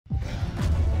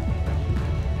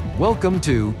Welcome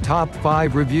to Top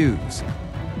 5 Reviews.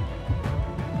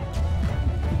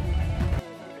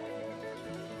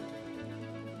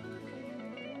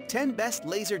 Ten Best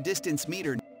Laser Distance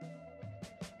Meter.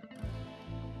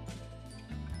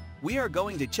 We are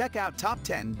going to check out top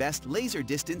 10 best laser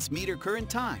distance meter current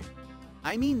time.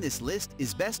 I mean, this list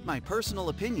is best my personal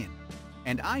opinion,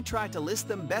 and I try to list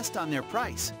them best on their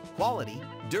price, quality,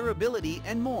 durability,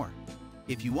 and more.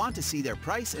 If you want to see their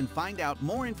price and find out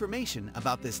more information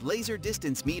about this laser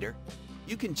distance meter,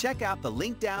 you can check out the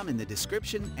link down in the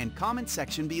description and comment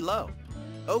section below.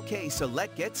 Okay, so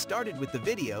let's get started with the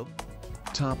video.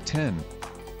 Top 10.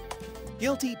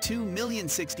 Gilty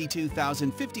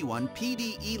 2,062,051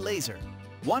 PDE Laser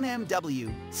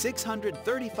 1MW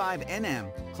 635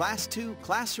 nm Class 2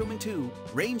 Classroom 2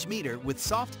 Range Meter with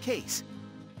soft case.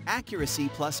 Accuracy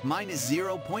plus minus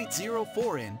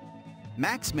 0.04 in.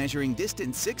 Max measuring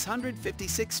distance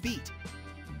 656 feet.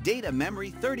 Data memory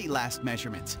 30 last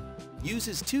measurements.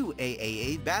 Uses 2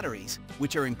 AAA batteries,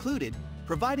 which are included,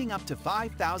 providing up to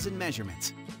 5,000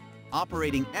 measurements.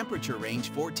 Operating temperature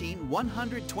range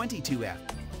 14122F.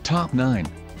 Top 9.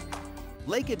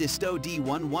 Leica DISTO D2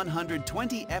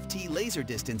 120 FT laser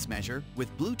distance measure with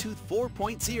Bluetooth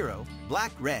 4.0,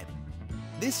 black-red.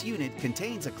 This unit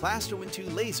contains a Classroom 2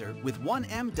 laser with 1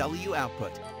 MW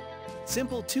output.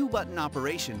 Simple 2-button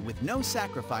operation with no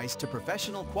sacrifice to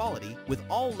professional quality with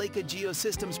all Leica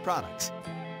Geosystems products.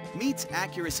 Meets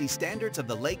accuracy standards of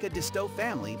the Leica DISTO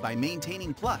family by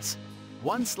maintaining plus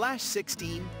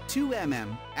 1/16, 2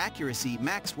 mm. Accuracy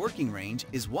max working range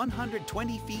is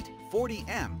 120 feet, 40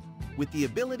 m. With the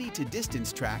ability to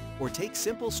distance track or take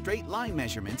simple straight line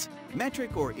measurements,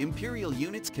 metric or imperial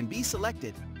units can be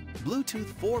selected.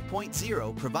 Bluetooth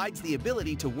 4.0 provides the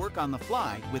ability to work on the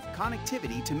fly with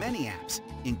connectivity to many apps,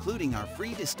 including our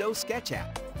free DISTO Sketch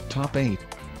app. Top 8.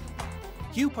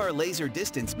 Huepar Laser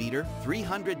Distance Meter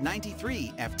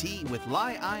 393 FT with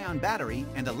Li-ion battery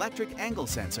and electric angle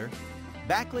sensor.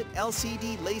 Backlit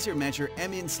LCD laser measure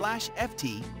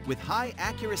MIN/FT with high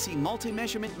accuracy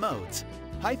multi-measurement modes.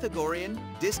 Pythagorean,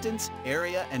 distance,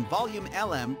 area, and volume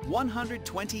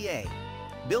LM120A.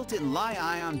 Built-in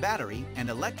Li-ion battery and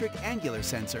electric angular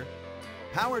sensor.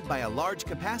 Powered by a large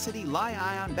capacity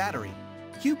Li-ion battery,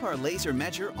 Huepar Laser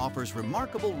Measure offers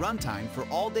remarkable runtime for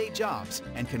all-day jobs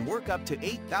and can work up to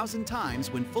 8,000 times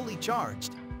when fully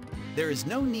charged. There is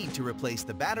no need to replace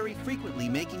the battery frequently,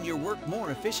 making your work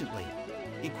more efficiently.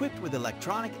 Equipped with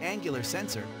electronic angular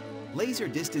sensor, laser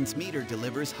distance meter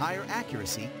delivers higher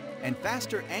accuracy and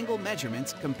faster angle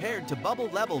measurements compared to bubble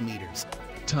level meters.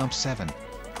 Top 7.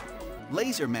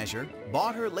 Laser Measure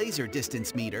Bauihr Laser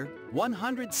Distance Meter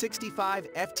 165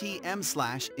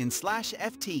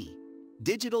 FTM/in/FT.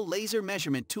 Digital laser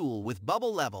measurement tool with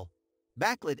bubble level.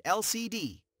 Backlit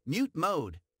LCD. Mute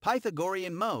mode.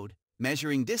 Pythagorean mode.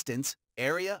 Measuring distance,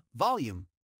 area, volume.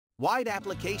 Wide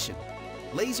application.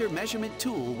 Laser measurement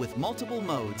tool with multiple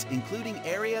modes including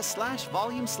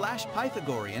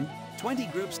area/volume/Pythagorean, 20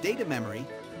 groups data memory,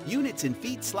 units in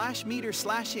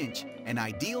feet/meter/inch, and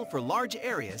ideal for large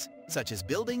areas such as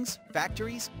buildings,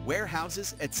 factories,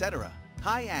 warehouses, etc.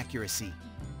 High accuracy.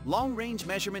 Long-range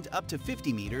measurement up to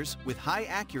 50 meters with high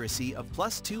accuracy of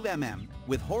plus 2 mm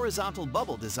with horizontal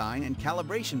bubble design and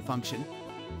calibration function.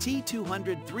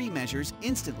 T203 measures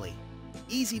instantly.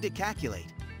 Easy to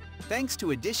calculate. Thanks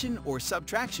to addition or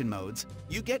subtraction modes,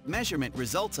 you get measurement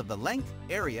results of the length,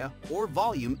 area, or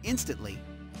volume instantly.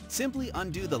 Simply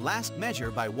undo the last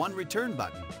measure by one return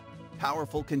button.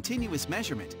 Powerful continuous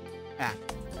measurement. App.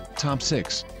 Top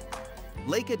 6.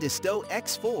 Leica DISTO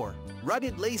X4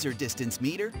 Rugged Laser Distance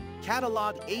Meter,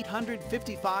 Catalog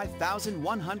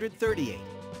 855,138.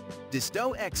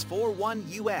 DISTO X41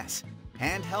 US,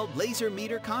 Handheld Laser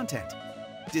Meter Content.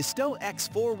 DISTO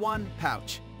X41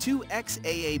 Pouch, 2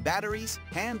 XAA batteries,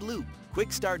 hand loop,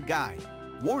 quick start guide,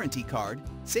 warranty card,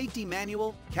 safety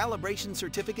manual, calibration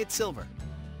certificate silver.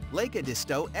 Leica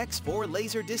DISTO X4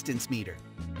 Laser Distance Meter,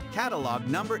 Catalog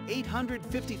number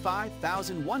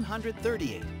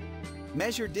 855,138.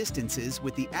 Measure distances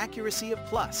with the accuracy of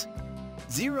plus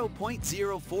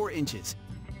 0.04 inches.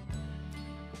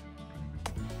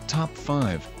 Top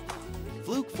 5.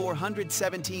 Fluke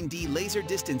 417D Laser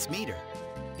Distance Meter.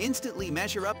 Instantly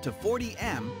measure up to 40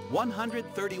 m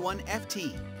 131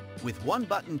 FT with one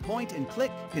button point and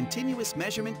click continuous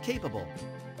measurement capable,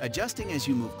 adjusting as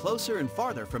you move closer and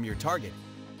farther from your target.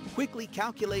 Quickly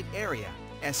calculate area,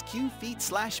 SQ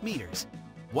feet/meters.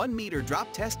 1 meter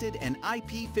drop tested and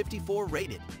IP54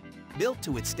 rated. Built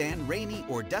to withstand rainy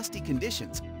or dusty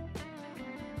conditions.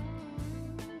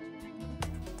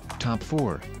 Top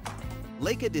 4.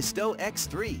 Leica DISTO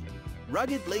X3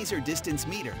 Rugged Laser Distance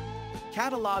Meter.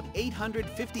 Catalog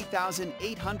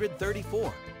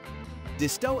 850,834.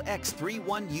 DISTO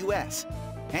X31 US,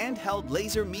 handheld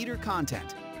laser meter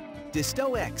content.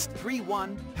 DISTO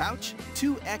X31 pouch,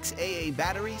 2 XAA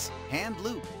batteries, hand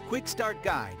loop, quick start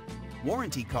guide,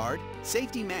 warranty card,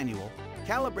 safety manual,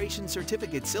 calibration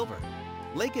certificate silver.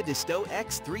 Leica DISTO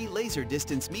X3 laser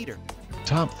distance meter.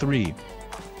 Top 3.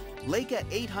 Leica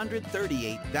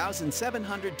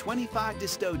 838,725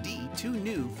 DISTO D2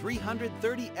 new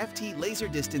 330 FT laser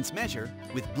distance measure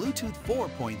with Bluetooth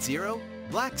 4.0,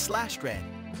 black/red,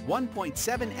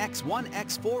 1.7 x 1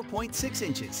 x 4.6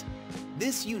 inches.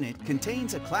 This unit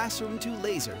contains a classroom 2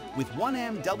 laser with 1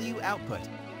 MW output,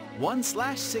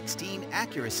 1/16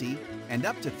 accuracy, and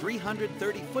up to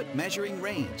 330-foot measuring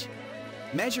range.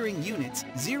 Measuring units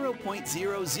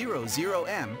 0.000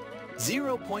 m,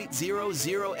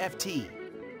 0.00 ft,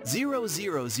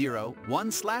 000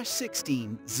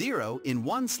 1/16, 0 in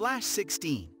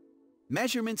 1/16.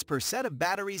 Measurements per set of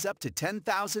batteries up to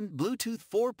 10,000, Bluetooth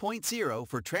 4.0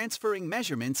 for transferring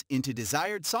measurements into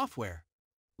desired software.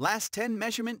 Last 10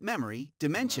 measurement memory,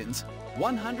 dimensions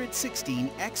 116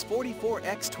 x 44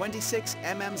 x 26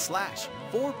 mm/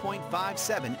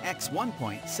 4.57 x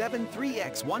 1.73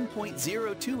 x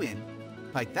 1.02 in.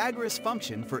 Pythagorean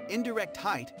function for indirect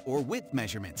height or width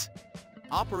measurements.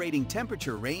 Operating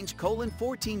temperature range: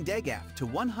 14 degF to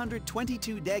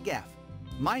 122 degF,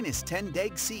 -10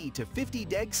 deg C to 50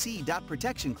 deg C.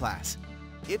 Protection class: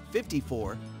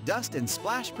 IP54, dust and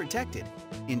splash protected.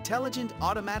 Intelligent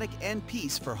automatic end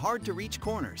piece for hard-to-reach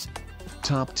corners.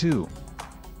 Top 2.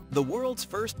 The world's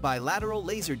first bilateral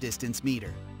laser distance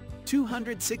meter.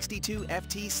 262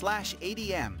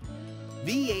 FT/80M.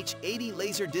 VH80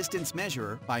 laser distance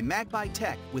measurer by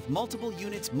MagpieTech with multiple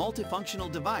units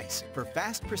multifunctional device for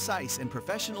fast, precise, and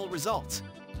professional results.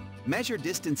 Measure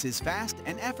distances fast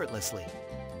and effortlessly.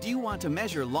 Do you want to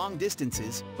measure long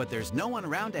distances but there's no one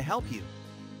around to help you?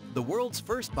 The world's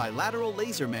first bilateral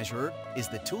laser measurer is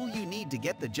the tool you need to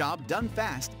get the job done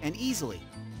fast and easily.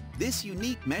 This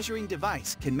unique measuring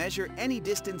device can measure any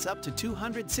distance up to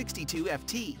 262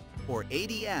 FT or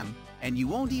 80M, and you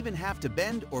won't even have to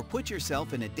bend or put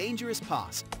yourself in a dangerous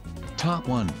pose. Top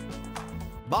 1.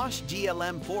 Bosch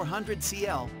GLM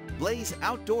 400CL Blaze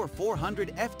Outdoor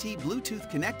 400 FT Bluetooth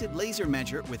connected laser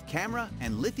measure with camera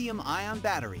and lithium-ion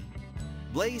battery.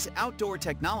 Blaze Outdoor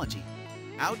technology.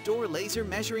 Outdoor laser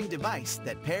measuring device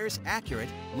that pairs accurate,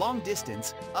 long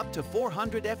distance, up to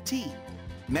 400 FT.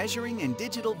 Measuring and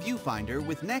digital viewfinder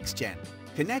with next-gen.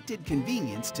 Connected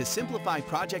convenience to simplify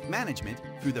project management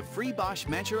through the free Bosch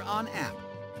Measure On app.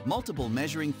 Multiple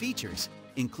measuring features.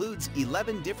 Includes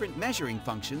 11 different measuring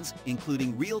functions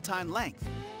including real-time length,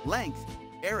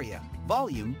 area,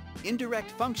 volume,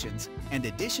 indirect functions, and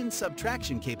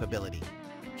addition-subtraction capability.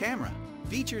 Camera.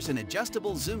 Features an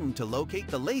adjustable zoom to locate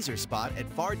the laser spot at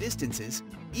far distances,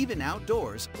 even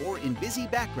outdoors or in busy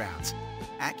backgrounds.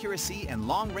 Accuracy and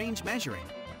long-range measuring.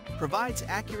 Provides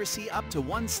accuracy up to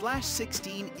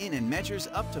 1/16 in and measures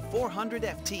up to 400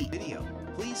 FT. Video.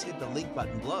 Please hit the link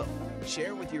button below,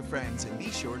 share with your friends, and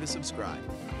be sure to subscribe.